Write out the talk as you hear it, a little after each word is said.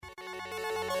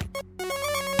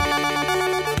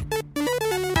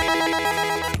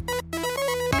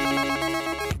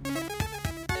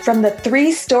from the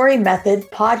Three Story Method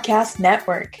Podcast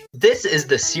Network. This is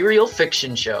the Serial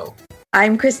Fiction Show.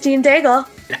 I'm Christine Daigle.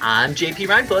 And I'm JP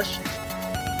Reinbush.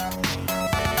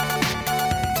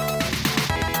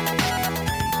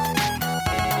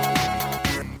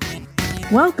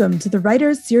 Welcome to the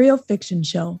Writer's Serial Fiction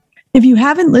Show. If you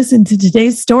haven't listened to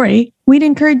today's story, we'd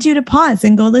encourage you to pause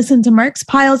and go listen to Marx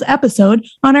Pyle's episode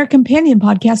on our companion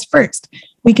podcast first.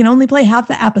 We can only play half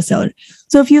the episode.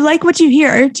 So if you like what you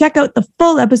hear, check out the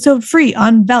full episode free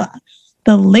on Vella.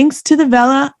 The links to the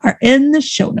Vella are in the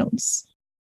show notes.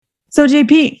 So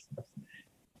JP.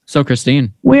 So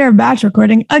Christine. We are batch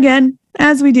recording again,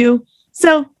 as we do.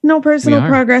 So no personal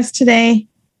progress today.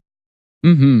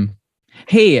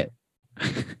 Hey,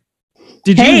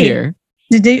 did you hear?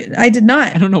 I did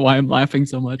not. I don't know why I'm laughing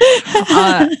so much.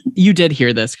 You did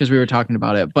hear this because we were talking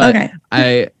about it, but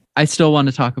okay. I still want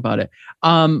to talk about it.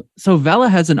 So Vella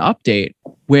has an update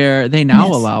where they now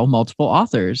allow multiple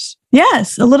authors.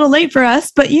 Yes, a little late for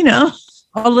us, but you know.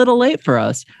 A little late for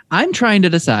us. I'm trying to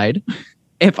decide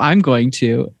if I'm going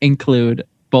to include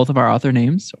both of our author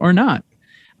names or not.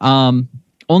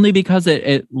 Only because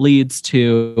it leads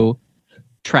to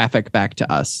traffic back to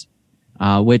us,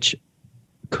 which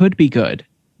could be good.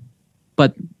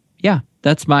 But yeah,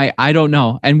 that's I don't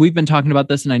know. And we've been talking about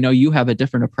this, and I know you have a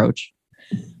different approach.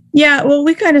 Yeah, well,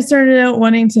 we kind of started out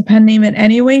wanting to pen name it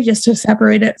anyway, just to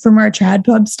separate it from our Trad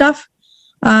Pub stuff.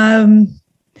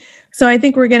 So I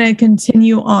think we're going to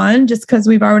continue on just because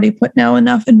we've already put now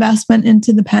enough investment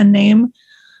into the pen name.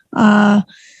 And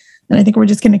I think we're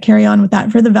just going to carry on with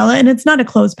that for the Vella. And it's not a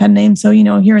closed pen name. So, you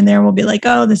know, here and there we'll be like,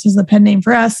 oh, this is the pen name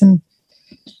for us and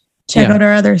check out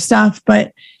our other stuff.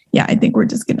 But yeah, I think we're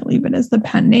just going to leave it as the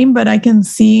pen name. But I can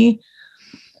see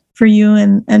for you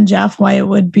and Jeff why it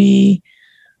would be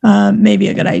maybe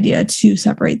a good idea to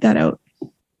separate that out.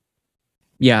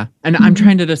 Yeah. And I'm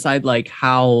trying to decide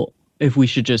if we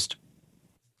should just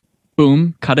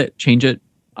boom, cut it, change it,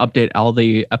 update all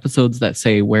the episodes that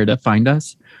say where to find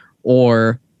us,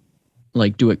 or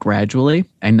do it gradually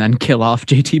and then kill off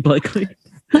JT Blakely,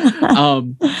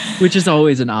 which is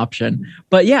always an option.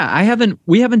 But yeah,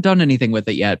 we haven't done anything with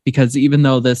it yet because even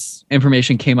though this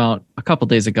information came out a couple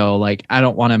days ago, I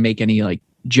don't want to make any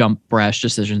jump brash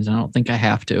decisions. I don't think I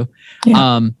have to.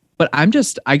 Yeah. But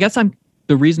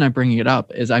the reason I'm bringing it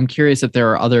up is I'm curious if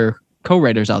there are other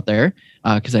co-writers out there,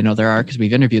 because I know there are because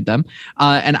we've interviewed them.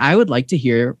 And I would like to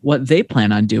hear what they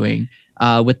plan on doing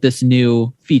with this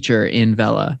new feature in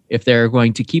Vella, if they're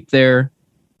going to keep their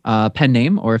pen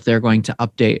name or if they're going to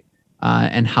update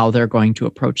and how they're going to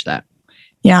approach that.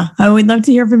 Yeah, I would love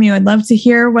to hear from you. I'd love to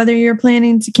hear whether you're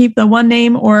planning to keep the one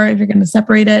name or if you're going to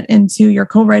separate it into your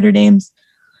co-writer names.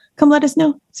 Come let us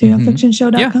know.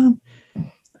 SerialFictionShow.com.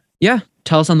 Yeah.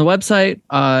 Tell us on the website.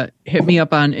 Hit me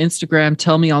up on Instagram.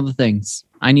 Tell me all the things.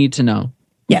 I need to know.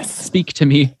 Yes. Speak to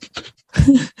me.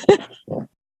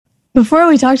 Before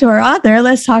we talk to our author,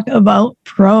 let's talk about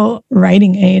Pro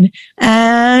Writing Aid.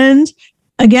 And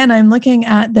again, I'm looking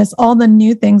at all the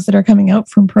new things that are coming out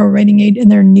from Pro Writing Aid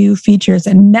and their new features.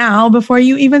 And now, before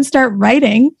you even start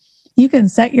writing, you can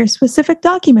set your specific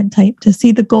document type to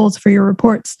see the goals for your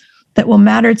reports that will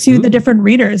matter to the different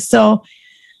readers. So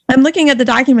I'm looking at the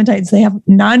document types. They have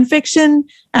nonfiction,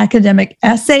 academic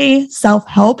essay,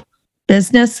 self-help,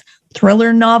 business,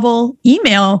 thriller novel,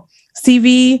 email,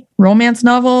 CV, romance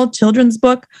novel, children's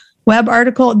book, web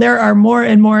article. There are more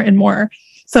and more and more.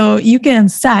 So you can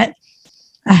set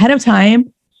ahead of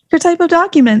time your type of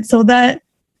document so that,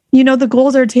 you know, the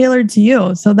goals are tailored to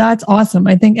you. So that's awesome.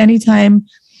 I think anytime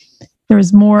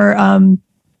there's more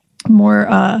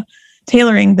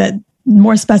tailoring, that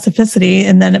more specificity,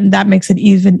 and then that makes it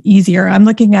even easier. I'm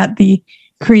looking at the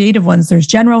creative ones. There's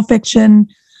general fiction,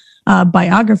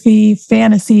 biography,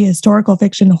 fantasy, historical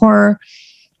fiction, horror,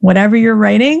 whatever you're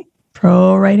writing,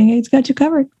 Pro Writing Aid's got you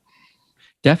covered.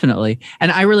 Definitely.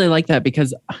 And I really like that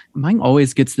because mine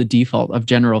always gets the default of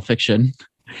general fiction.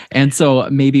 And so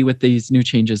maybe with these new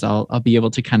changes, I'll be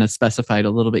able to kind of specify it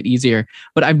a little bit easier.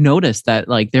 But I've noticed that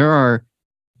there are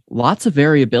lots of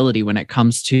variability when it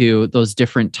comes to those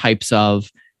different types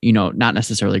of, not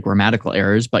necessarily grammatical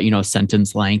errors, but,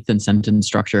 sentence length and sentence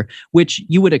structure, which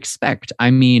you would expect.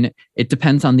 I mean, it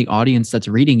depends on the audience that's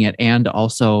reading it and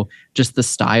also just the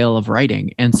style of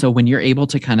writing. And so when you're able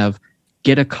to kind of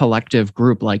get a collective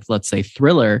group, like let's say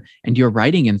thriller, and you're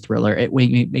writing in thriller, it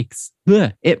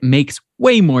makes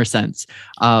way more sense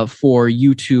for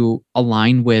you to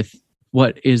align with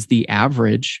what is the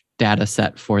average data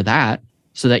set for that,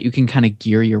 so that you can kind of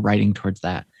gear your writing towards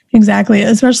that. Exactly.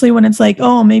 Especially when it's like,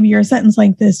 oh, maybe your sentence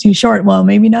length is too short. Well,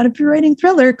 maybe not if you're writing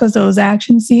thriller, because those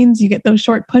action scenes, you get those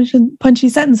short, punchy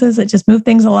sentences that just move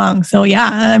things along. So yeah,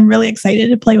 I'm really excited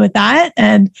to play with that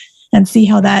and see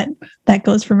how that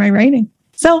goes for my writing.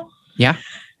 So yeah.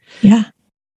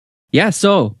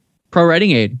 So Pro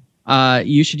Writing Aid,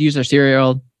 you should use our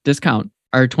serial discount.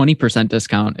 Our 20%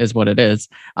 discount is what it is.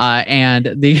 And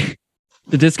the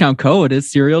discount code is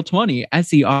serial20,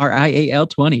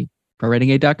 SERIAL20.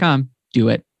 ProWritingAid.com. Do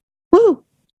it. Woo!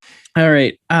 All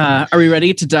right. Are we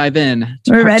ready to dive in?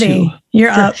 We're ready. 2?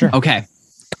 You're up. Sure. Okay.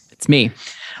 It's me.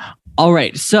 All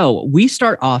right. So we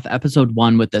start off episode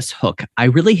 1 with this hook. I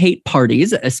really hate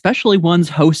parties, especially ones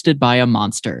hosted by a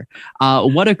monster.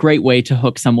 What a great way to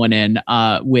hook someone in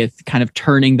with kind of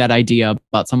turning that idea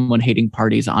about someone hating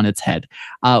parties on its head.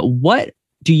 What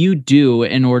do you do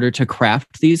in order to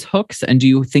craft these hooks? And do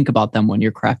you think about them when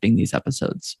you're crafting these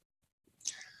episodes?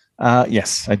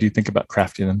 Yes, I do think about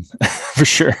crafting them for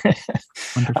sure.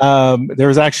 There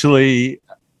was actually,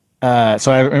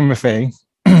 so I have an MFA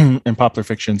in popular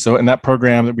fiction. So in that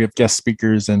program that we have guest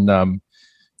speakers and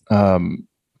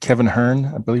Kevin Hearn,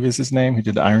 I believe is his name, who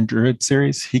did the Iron Druid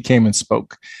series. He came and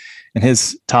spoke, and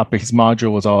his topic, his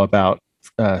module was all about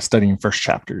studying first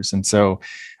chapters. And so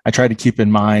I try to keep in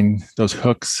mind those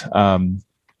hooks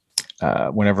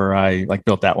whenever I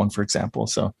built that one, for example.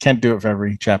 So can't do it for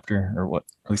every chapter, or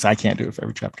at least I can't do it for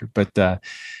every chapter, but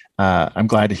I'm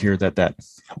glad to hear that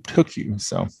helped hook you.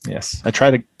 So yes, I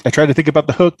try to think about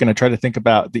the hook, and I try to think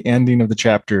about the ending of the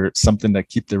chapter, something that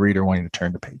keep the reader wanting to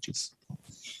turn the pages.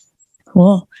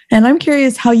 Cool. And I'm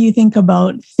curious how you think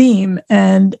about theme.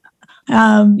 And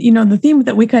the theme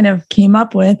that we kind of came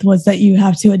up with was that you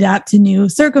have to adapt to new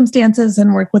circumstances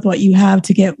and work with what you have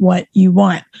to get what you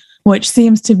want, which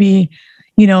seems to be,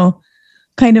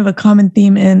 kind of a common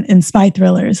theme in spy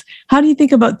thrillers. How do you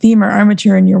think about theme or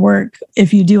armature in your work,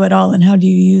 if you do at all, and how do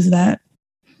you use that?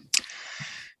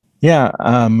 Yeah.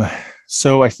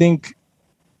 So I think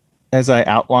as I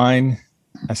outline,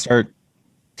 I start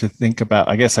to think about,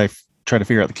 I guess I try to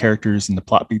figure out the characters and the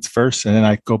plot beats first, and then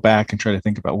I go back and try to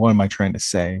think about what am I trying to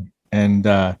say.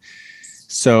 And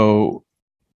so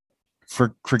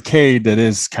for Cade, that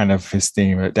is kind of his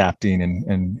theme, adapting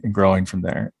and growing from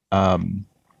there.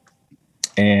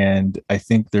 And I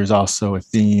think there's also a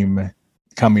theme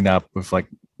coming up with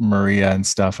Maria and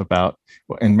stuff about,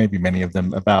 and maybe many of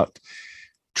them, about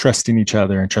trusting each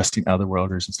other and trusting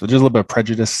otherworlders. And so there's a little bit of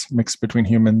prejudice mixed between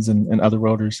humans and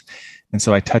otherworlders. And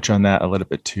so I touch on that a little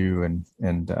bit too, and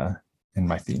in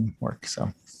my theme work.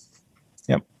 So,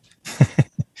 yep.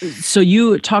 So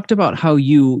you talked about how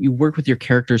you work with your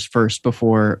characters first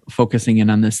before focusing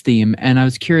in on this theme. And I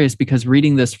was curious because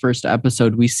reading this first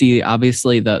episode, we see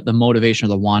obviously the motivation or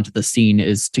the want of the scene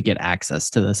is to get access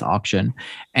to this auction.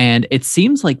 And it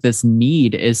seems like this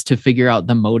need is to figure out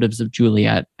the motives of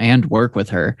Juliet and work with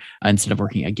her instead of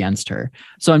working against her.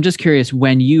 So I'm just curious,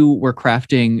 when you were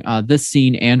crafting this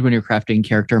scene and when you're crafting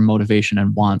character motivation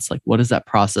and wants, what does that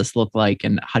process look like,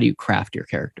 and how do you craft your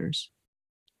characters?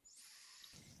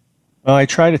 Well, I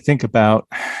try to think about,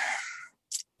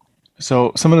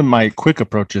 so some of my quick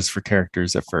approaches for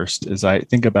characters at first is I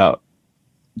think about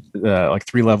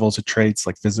 3 levels of traits,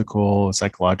 like physical,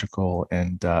 psychological,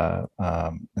 and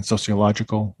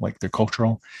sociological, like they're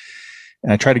cultural.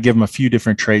 And I try to give them a few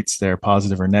different traits that are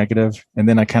positive or negative. And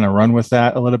then I kind of run with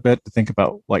that a little bit to think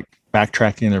about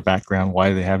backtracking their background, why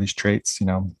do they have these traits,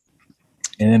 and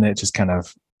then it just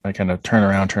I turn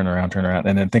around,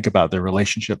 and then think about their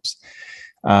relationships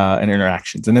and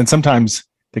interactions. And then sometimes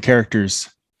the characters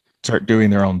start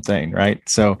doing their own thing, right?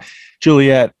 So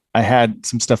Juliet, I had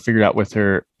some stuff figured out with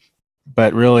her,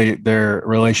 but really their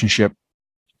relationship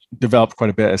developed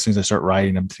quite a bit as soon as I start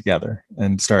writing them together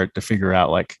and start to figure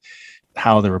out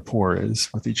how the rapport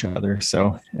is with each other.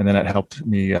 So, and then it helped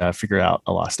me figure out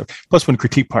a lot of stuff. Plus, when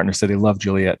critique partner said they love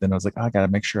Juliet, then I was like, I got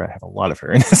to make sure I have a lot of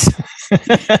her in this.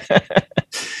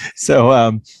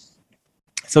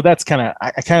 So that's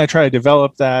I kind of try to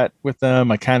develop that with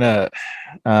them. I kind of,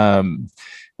 some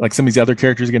of these other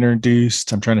characters get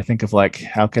introduced. I'm trying to think of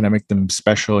how can I make them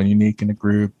special and unique in a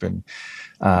group, and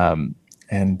so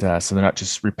they're not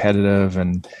just repetitive.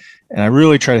 And I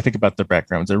really try to think about their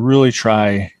backgrounds. I really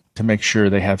try to make sure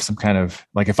they have some kind of,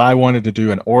 if I wanted to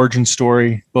do an origin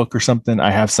story book or something,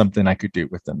 I have something I could do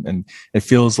with them. And it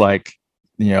feels like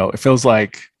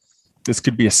this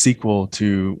could be a sequel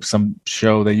to some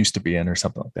show they used to be in or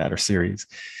something like that, or series.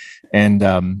 And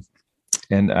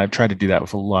I've tried to do that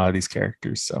with a lot of these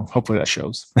characters. So hopefully that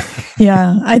shows.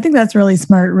 Yeah, I think that's really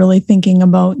smart, really thinking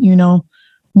about,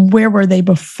 where were they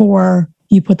before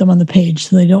you put them on the page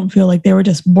so they don't feel like they were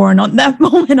just born on that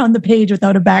moment on the page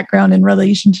without a background in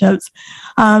relationships.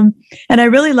 And I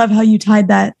really love how you tied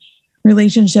that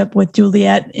relationship with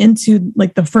Juliet into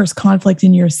like the first conflict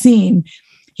in your scene.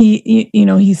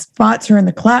 He spots her in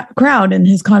the crowd, and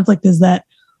his conflict is that,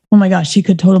 oh my gosh, she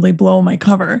could totally blow my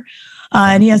cover.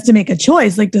 And he has to make a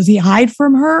choice. Like, does he hide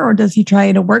from her or does he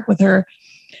try to work with her?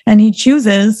 And he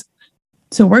chooses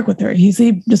to work with her. He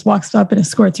just walks up and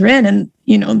escorts her in, and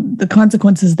the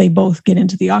consequences, they both get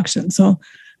into the auction. So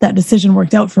that decision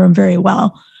worked out for him very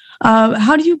well.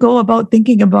 How do you go about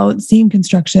thinking about scene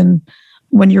construction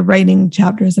when you're writing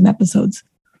chapters and episodes?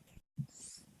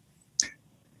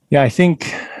 Yeah, I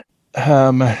think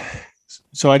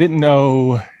so. I didn't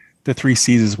know the 3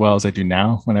 C's as well as I do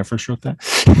now when I first wrote that.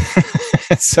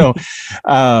 so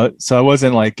I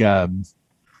wasn't like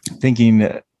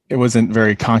thinking. It wasn't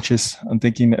very conscious. I'm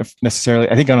thinking of necessarily.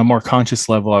 I think on a more conscious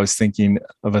level, I was thinking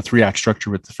of a 3-act structure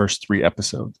with the first 3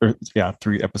 episodes,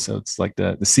 3 episodes, like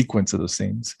the sequence of those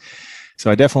scenes. So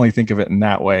I definitely think of it in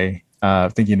that way,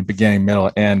 thinking the beginning,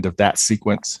 middle, end of that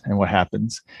sequence and what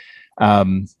happens.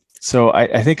 So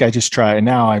I think I just try, and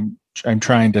now I'm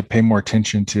trying to pay more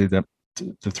attention to the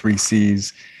 3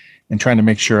 C's and trying to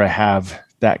make sure I have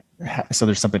that. So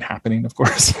there's something happening, of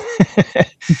course,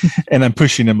 and I'm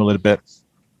pushing them a little bit.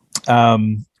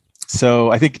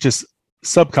 So I think just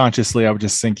subconsciously, I was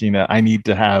just thinking that I need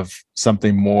to have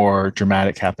something more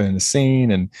dramatic happen in the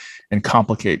scene and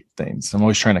complicate things. I'm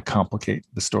always trying to complicate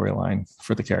the storyline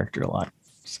for the character a lot.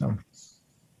 So.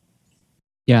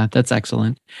 Yeah, that's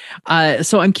excellent.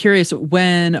 So I'm curious,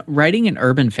 when writing an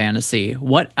urban fantasy,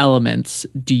 what elements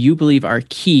do you believe are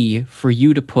key for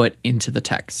you to put into the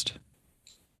text?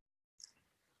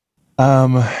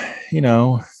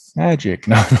 Magic.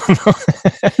 No.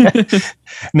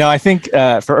 No, I think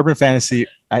for urban fantasy,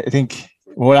 I think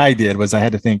what I did was I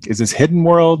had to think, is this hidden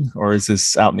world or is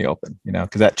this out in the open?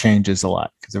 Because that changes a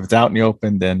lot. Because if it's out in the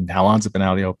open, then how long's it been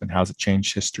out in the open? How's it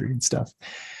changed history and stuff?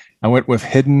 I went with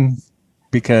hidden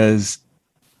because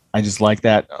I just like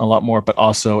that a lot more, but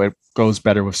also it goes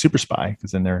better with super spy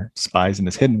because then they're spies in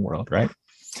this hidden world, right?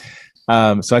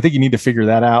 So I think you need to figure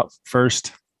that out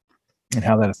first and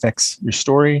how that affects your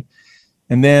story.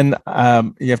 And then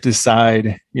you have to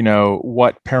decide,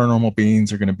 what paranormal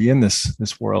beings are going to be in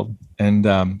this world.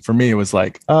 And for me, it was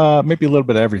like maybe a little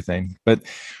bit of everything, but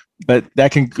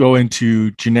that can go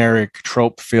into generic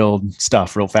trope-filled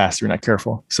stuff real fast if you're not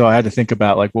careful. So I had to think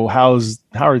about like, well, how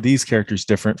are these characters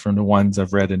different from the ones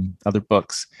I've read in other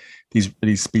books, these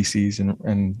species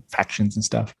and factions and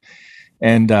stuff.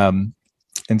 And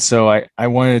so I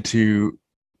wanted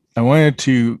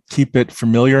to keep it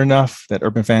familiar enough that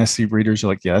urban fantasy readers are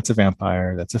like, yeah, that's a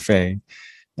vampire, that's a fae.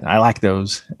 And I like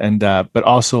those. And, but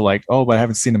also like, but I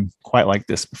haven't seen them quite like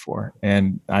this before.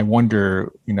 And I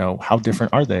wonder, how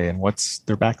different are they and what's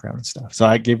their background and stuff. So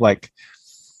I gave like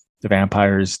the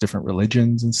vampires different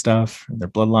religions and stuff and their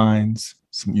bloodlines,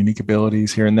 some unique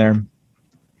abilities here and there.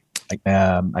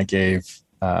 I gave,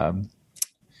 you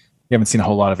haven't seen a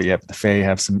whole lot of it yet, but the fae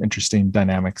have some interesting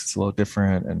dynamics. It's a little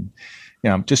different. And,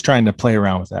 I'm just trying to play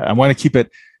around with that. I want to keep it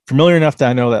familiar enough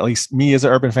that I know that at least me as an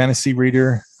urban fantasy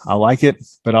reader, I like it,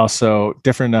 but also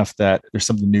different enough that there's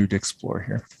something new to explore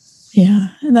here. Yeah,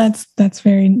 that's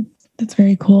very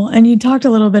cool. And you talked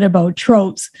a little bit about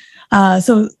tropes.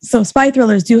 So spy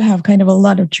thrillers do have kind of a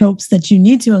lot of tropes that you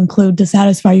need to include to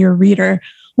satisfy your reader.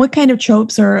 What kind of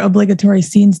tropes or obligatory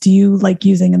scenes do you like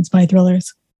using in spy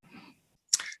thrillers?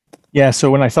 Yeah,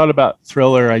 so when I thought about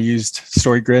thriller, I used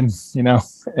story grid,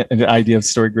 the idea of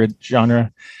story grid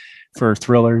genre for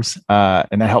thrillers,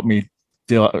 and that helped me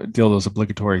deal those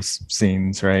obligatory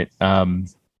scenes, right?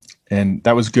 And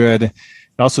that was good. It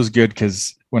also was good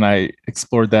because when I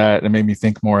explored that, it made me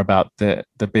think more about the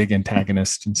big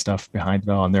antagonist and stuff behind it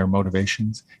all and their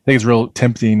motivations. I think it's real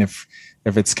tempting if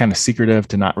it's kind of secretive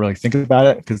to not really think about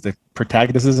it because the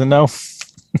protagonist doesn't know.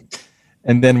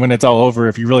 And then when it's all over,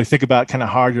 if you really think about it kind of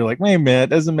hard, you're like, wait a minute, it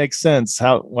doesn't make sense.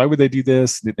 Why would they do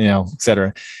this? Et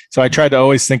cetera. So I tried to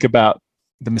always think about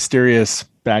the mysterious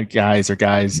bad guys or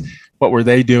guys. What were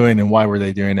they doing and why were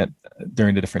they doing it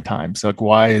during the different times? So like,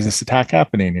 why is this attack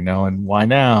happening, and why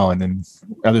now? And then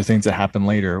other things that happen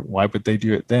later, why would they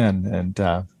do it then? And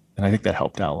I think that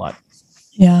helped out a lot.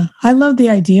 Yeah, I love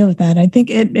the idea of that. I think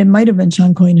it might have been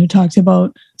Sean Coyne who talked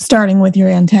about starting with your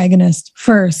antagonist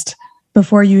first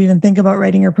before you even think about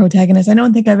writing your protagonist. I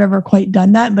don't think I've ever quite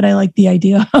done that, but I like the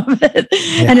idea of it.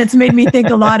 Yeah. And it's made me think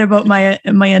a lot about my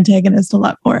antagonist a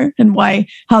lot more and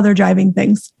how they're driving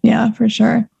things. Yeah, for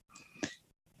sure.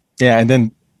 Yeah. And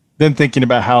then then thinking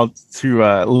about how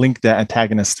to link that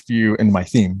antagonist view in my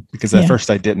theme, because at first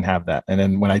I didn't have that, and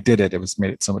then when I did it,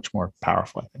 made it so much more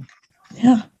powerful, I think.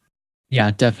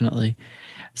 Yeah, definitely.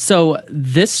 So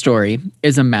this story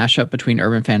is a mashup between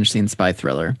urban fantasy and spy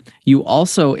thriller. You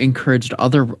also encouraged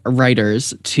other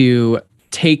writers to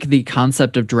take the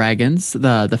concept of dragons,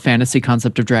 the fantasy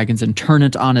concept of dragons, and turn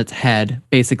it on its head,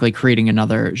 basically creating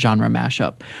another genre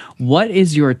mashup. What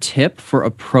is your tip for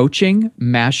approaching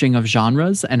mashing of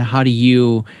genres, and how do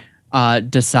you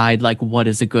decide like what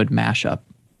is a good mashup?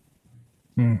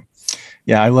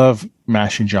 Yeah, I love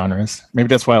mashing genres. Maybe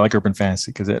that's why I like urban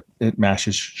fantasy, because it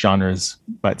mashes genres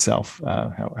by itself,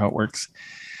 how it works.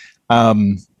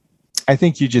 I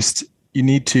think you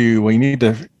need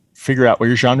to figure out where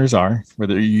your genres are,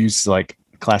 whether you use like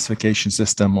classification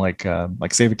system like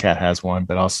Save a Cat has one,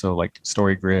 but also like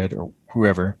StoryGrid or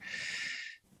whoever,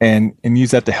 and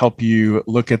use that to help you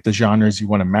look at the genres you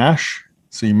want to mash.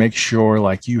 So you make sure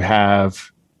like you have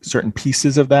certain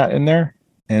pieces of that in there.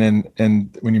 And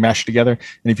when you mash it together,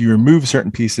 and if you remove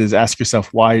certain pieces, ask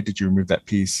yourself, why did you remove that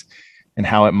piece, and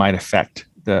how it might affect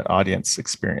the audience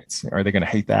experience. Are they going to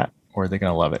hate that, or are they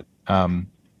going to love it?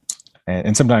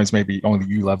 And sometimes maybe only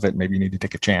you love it. Maybe you need to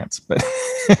take a chance, but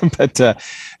I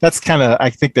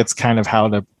think that's kind of how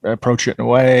to approach it in a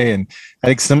way. And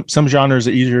I think some genres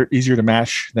are easier to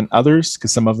mash than others,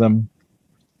 because some of them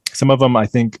I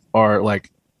think are like,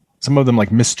 some of them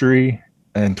like mystery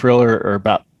and thriller are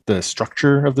about the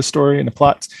structure of the story and the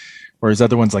plots, whereas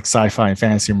other ones like sci-fi and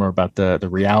fantasy are more about the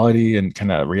reality and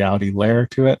kind of reality layer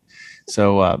to it.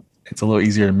 So it's a little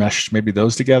easier to mesh maybe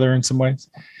those together in some ways.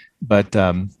 But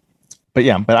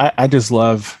I just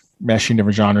love meshing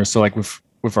different genres. So like with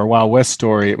our Wild West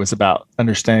story, it was about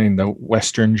understanding the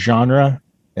Western genre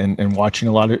and watching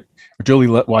a lot of. Julie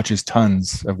watches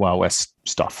tons of Wild West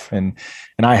stuff, and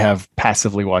I have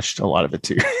passively watched a lot of it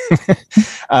too.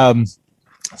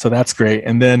 So that's great.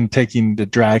 And then taking the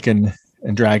dragon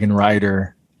and dragon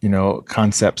rider,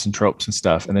 concepts and tropes and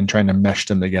stuff, and then trying to mesh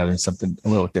them together in something a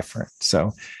little different.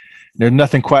 So there's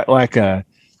nothing quite like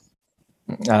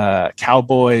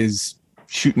cowboys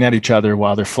shooting at each other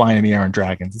while they're flying in the air on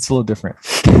dragons. It's a little different.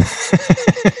 A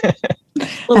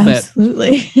little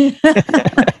Absolutely. bit.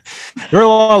 There are a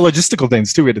lot of logistical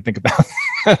things too we had to think about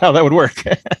how that would work.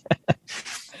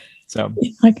 So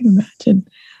I can imagine.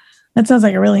 That sounds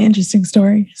like a really interesting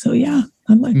story. So yeah,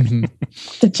 I'd like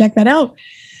to check that out.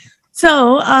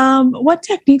 So what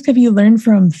techniques have you learned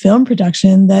from film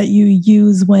production that you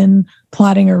use when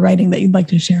plotting or writing that you'd like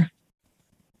to share?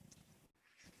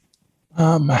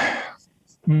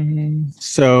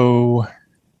 So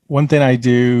one thing I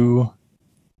do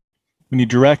when you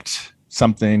direct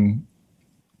something,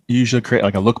 you usually create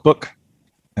like a lookbook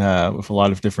with a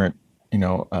lot of different,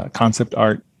 concept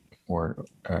art, or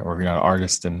if you're not an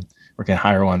artist and or can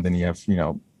hire one, then you have,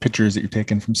 pictures that you've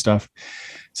taken from stuff.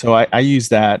 So I use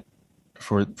that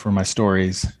for my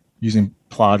stories, using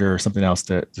Plotter or something else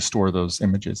to store those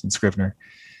images in Scrivener.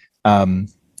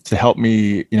 To help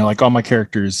me, like all my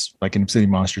characters, like in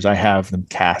Obsidian Monsters, I have them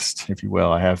cast, if you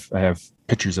will. I have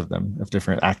pictures of them, of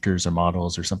different actors or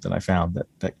models or something I found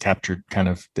that captured kind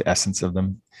of the essence of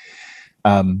them.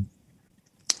 And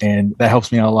that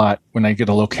helps me out a lot when I get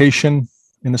a location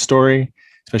in the story,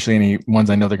 especially any ones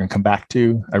I know they're going to come back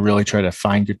to. I really try to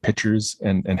find good pictures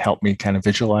and help me kind of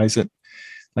visualize it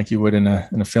like you would in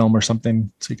a film or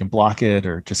something, so you can block it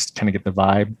or just kind of get the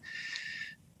vibe.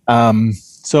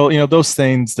 So, those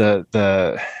things,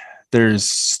 there's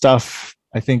stuff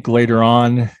I think later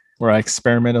on where I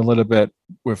experiment a little bit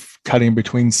with cutting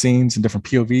between scenes and different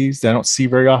POVs that I don't see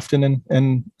very often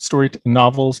in story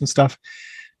novels and stuff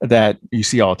that you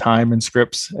see all the time in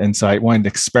scripts. And so I wanted to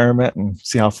experiment and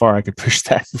see how far I could push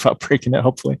that without breaking it,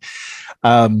 hopefully.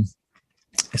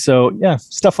 So yeah,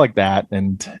 stuff like that.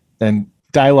 And then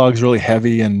dialogue's really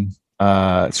heavy in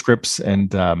scripts.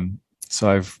 And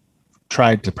so I've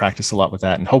tried to practice a lot with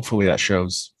that, and hopefully that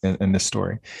shows in this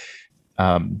story.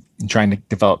 And trying to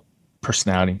develop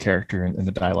personality and character in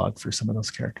the dialogue for some of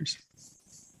those characters.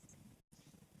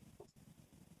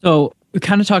 So we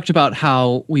kind of talked about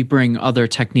how we bring other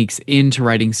techniques into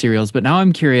writing serials, but now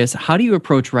I'm curious, how do you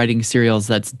approach writing serials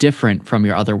that's different from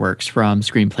your other works, from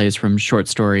screenplays, from short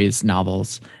stories,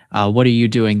 novels? What are you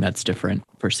doing that's different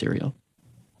for serial?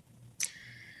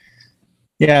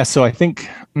 Yeah, so I think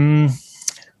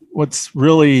what's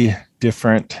really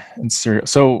different in serial,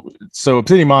 so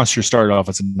Obsidian Monster started off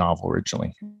as a novel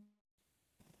originally.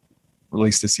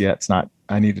 Released this yet? It's not.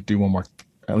 I need to do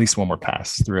at least one more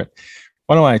pass through it.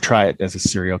 Why don't I try it as a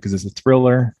serial, because it's a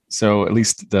thriller, so at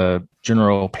least the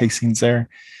general pacing's there.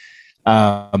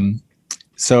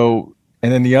 So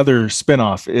then the other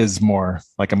spinoff is more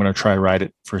like I'm going to try write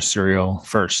it for serial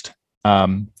first.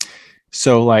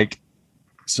 So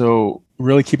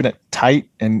really keeping it tight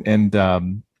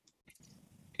and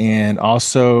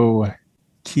also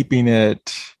keeping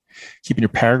your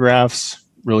paragraphs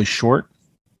really short,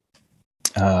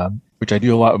 which I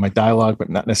do a lot with my dialogue, but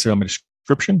not necessarily my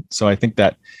description. So I think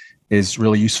that is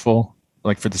really useful.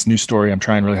 Like for this new story, I'm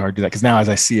trying really hard to do that because now as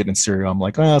I see it in serial, I'm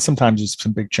like, well, sometimes there's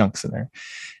some big chunks in there.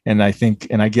 And I think,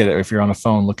 and I get it, if you're on a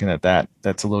phone looking at that,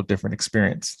 that's a little different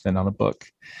experience than on a book.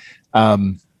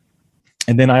 And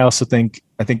then I also think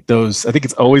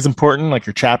it's always important, like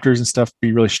your chapters and stuff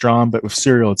be really strong, but with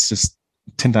serial, it's just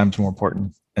 10 times more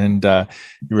important. And you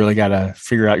really got to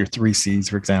figure out your 3 C's,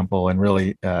 for example, and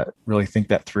really think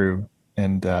that through.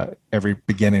 And every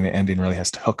beginning and ending really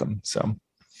has to hook them. So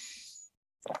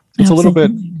it's a little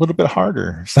bit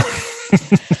harder.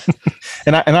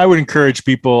 and I would encourage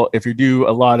people, if you do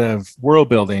a lot of world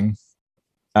building,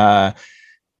 I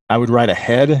would write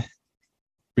ahead,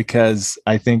 because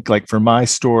I think like for my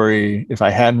story, if I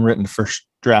hadn't written the first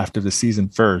draft of the season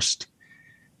first,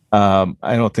 I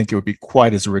don't think it would be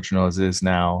quite as original as it is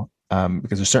now,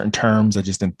 because there's certain terms I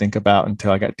just didn't think about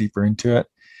until I got deeper into it.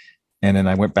 And then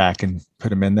I went back and put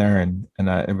them in there, and it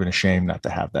would have been a shame not to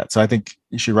have that. So I think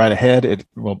you should write ahead. It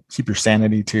will keep your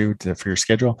sanity for your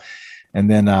schedule. And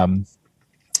then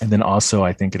also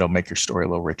I think it'll make your story a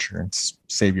little richer and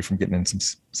save you from getting in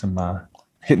some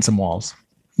hitting some walls.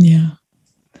 Yeah.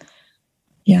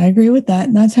 Yeah, I agree with that.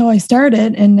 And that's how I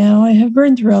started. And now I have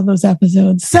burned through all those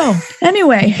episodes. So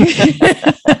anyway,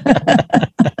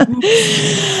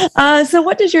 so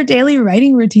what does your daily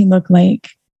writing routine look like?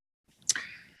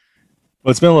 Well,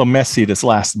 it's been a little messy this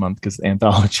last month because of the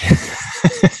anthology,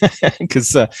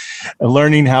 because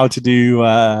learning how to do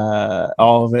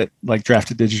all of it, like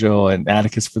drafted digital and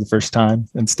Atticus for the first time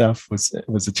and stuff was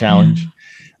a challenge.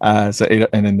 And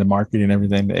then the marketing and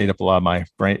everything ate up a lot of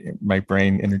my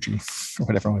brain energy, or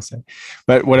whatever I want to say.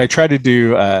 But what I try to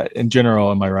do in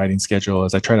general in my writing schedule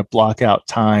is I try to block out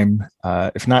time,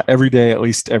 if not every day, at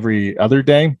least every other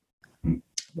day,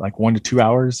 like 1 to 2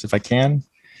 hours if I can.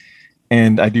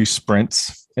 And I do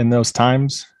sprints in those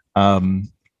times.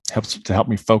 Helps to help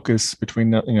me focus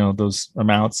between those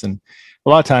amounts. And a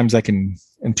lot of times in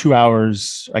 2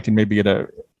 hours, I can maybe get a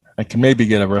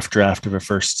rough draft of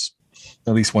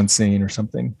at least one scene or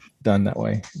something done that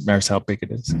way. It matters how big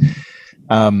it is.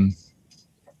 And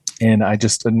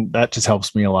that just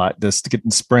helps me a lot, just to get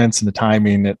in sprints and the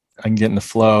timing that I can get in the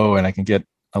flow, and I can get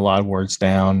a lot of words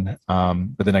down.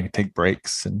 But then I can take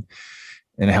breaks, and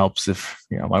it helps if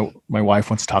my wife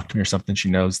wants to talk to me or something. She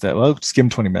knows that, well, just give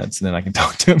him 20 minutes and then I can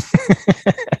talk to him.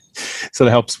 So that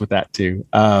helps with that too.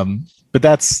 But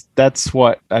that's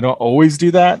what I don't always do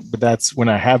that. But that's when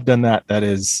I have done that. That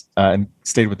is and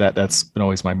stayed with that. That's been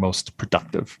always my most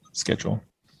productive schedule.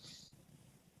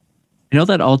 I know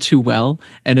that all too well,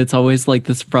 and it's always like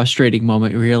this frustrating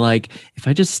moment where you're like, if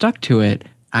I just stuck to it,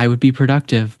 I would be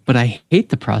productive, but I hate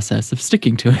the process of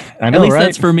sticking to it. I know, at least right?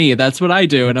 That's for me. That's what I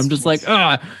do. And I'm just like,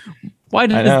 why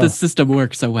does this system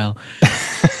work so well?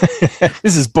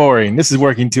 This is boring. This is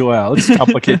working too well. Let's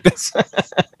complicate this.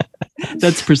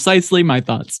 That's precisely my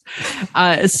thoughts.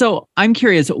 So I'm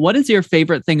curious, what is your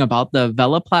favorite thing about the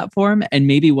Vela platform? And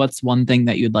maybe what's one thing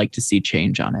that you'd like to see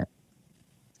change on it?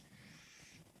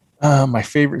 My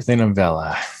favorite thing on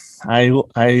Vela. I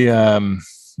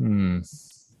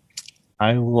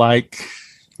like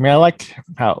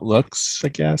how it looks, I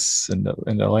guess, and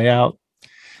the layout.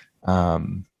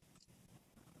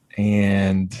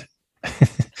 And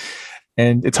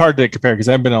and it's hard to compare because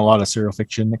I haven't been in a lot of serial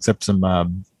fiction except for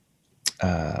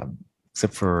oh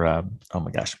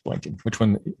my gosh, blanking. Which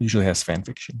one usually has fan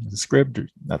fiction? Is it Scribd or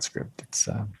not Scribd? It's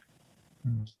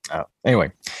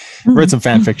anyway, read some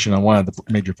fan fiction on one of the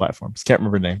major platforms. Can't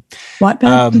remember the name.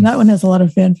 Wattpad. That one has a lot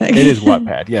of fanfic. It is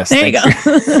Wattpad. Yes. There you go.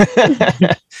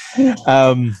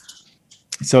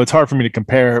 So it's hard for me to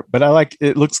compare, but I like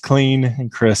it. Looks clean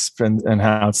and crisp, and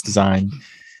how it's designed.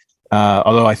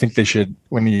 Although I think they should.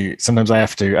 Sometimes I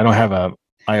don't have a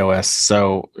iOS,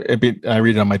 so I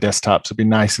read it on my desktop. So it'd be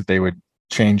nice if they would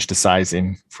change the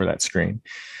sizing for that screen.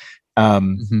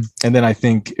 And then I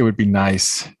think it would be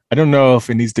nice. I don't know if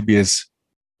it needs to be as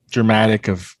dramatic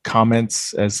of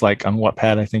comments as like on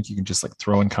Wattpad. I think you can just like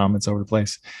throw in comments over the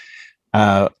place.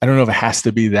 I don't know if it has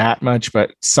to be that much,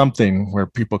 but something where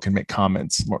people can make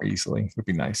comments more easily would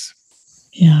be nice.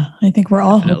 Yeah, I think we're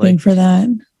all hoping for that.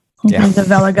 Hoping the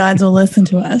Vela gods will listen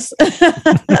to us.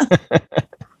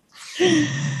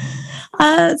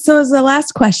 So as the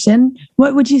last question,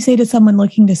 what would you say to someone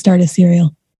looking to start a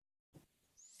serial?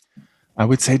 I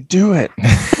would say do it.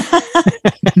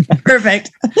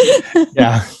 Perfect.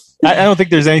 Yeah. I don't think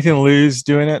there's anything to lose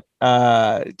doing it.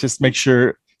 Just make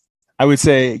sure, I would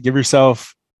say, give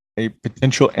yourself a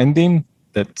potential ending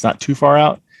that's not too far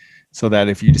out, so that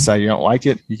if you decide you don't like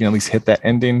it, you can at least hit that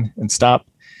ending and stop.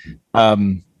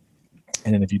 And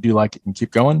then if you do like it, you can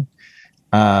keep going.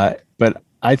 But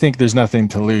I think there's nothing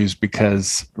to lose,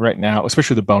 because right now,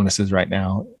 especially the bonuses right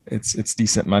now, it's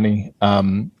decent money.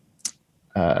 And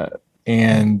so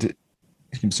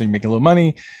you make a little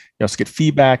money. You also get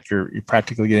feedback. You're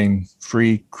practically getting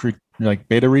free, like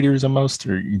beta readers almost,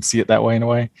 or you can see it that way in a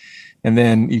way. And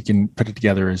then you can put it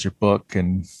together as your book.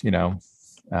 And,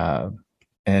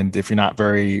 and if you're not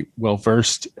very well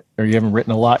versed or you haven't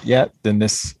written a lot yet, then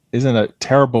this isn't a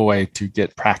terrible way to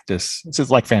get practice. This is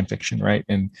like fan fiction, right?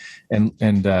 And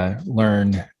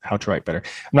learn how to write better.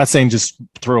 I'm not saying just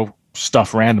throw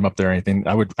stuff random up there or anything.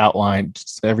 I would outline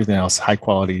everything else, high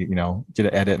quality, get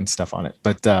an edit and stuff on it.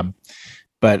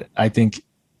 But I think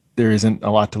there isn't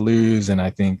a lot to lose, and I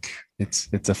think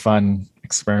it's a fun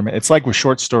experiment. It's like with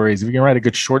short stories. If you can write a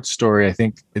good short story, I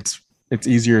think it's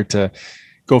easier to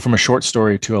go from a short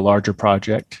story to a larger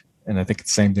project. And I think it's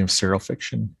the same thing with serial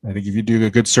fiction. I think if you do a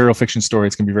good serial fiction story,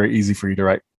 it's going to be very easy for you to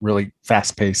write really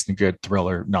fast-paced and good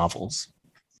thriller novels.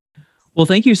 Well,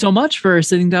 thank you so much for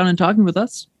sitting down and talking with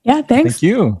us. Yeah, thanks. Thank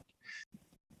you.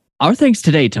 Our thanks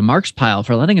today to Marx, Pyle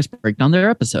for letting us break down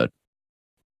their episode.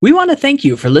 We want to thank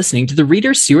you for listening to the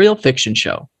Reader Serial Fiction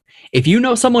Show. If you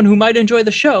know someone who might enjoy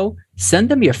the show, send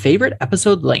them your favorite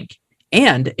episode link.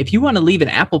 And if you want to leave an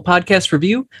Apple Podcast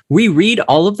review, we read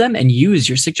all of them and use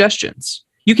your suggestions.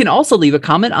 You can also leave a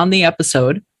comment on the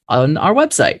episode on our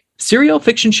website,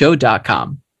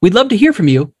 serialfictionshow.com. We'd love to hear from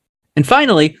you. And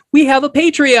finally, we have a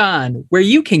Patreon where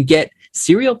you can get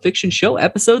Serial Fiction Show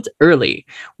episodes early.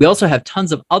 We also have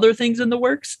tons of other things in the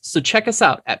works, so check us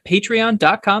out at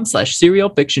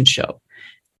patreon.com/serialfictionshow.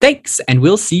 Thanks, and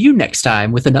we'll see you next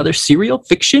time with another Serial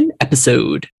Fiction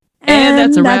episode. And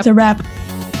that's a wrap.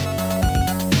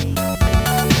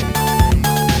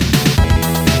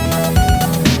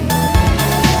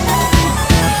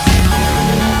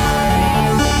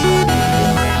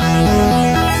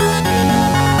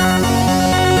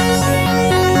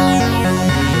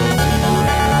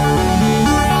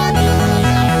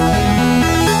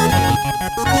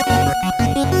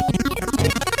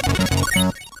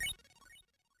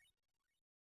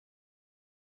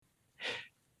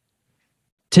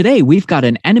 Today, we've got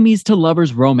an enemies to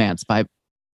lovers romance by...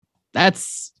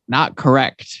 That's not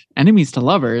correct. Enemies to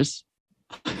lovers?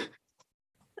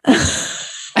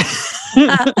 That's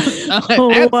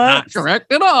not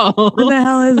correct at all. What the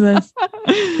hell is this?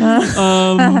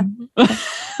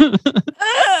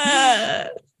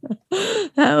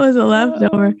 That was a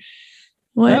leftover.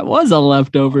 What? That was a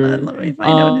leftover. Let me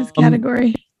find out this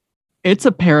category. It's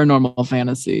a paranormal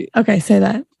fantasy. Okay, say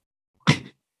that.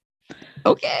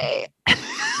 Okay.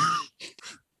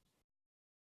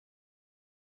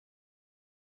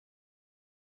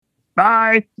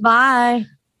 Bye. Bye.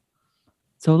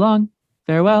 So long.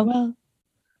 Farewell. Well,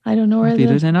 I don't know where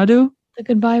Theaters and adieu.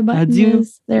 the goodbye button Adieu.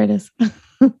 is. There it is.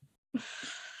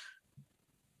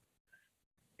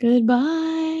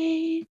 Goodbye.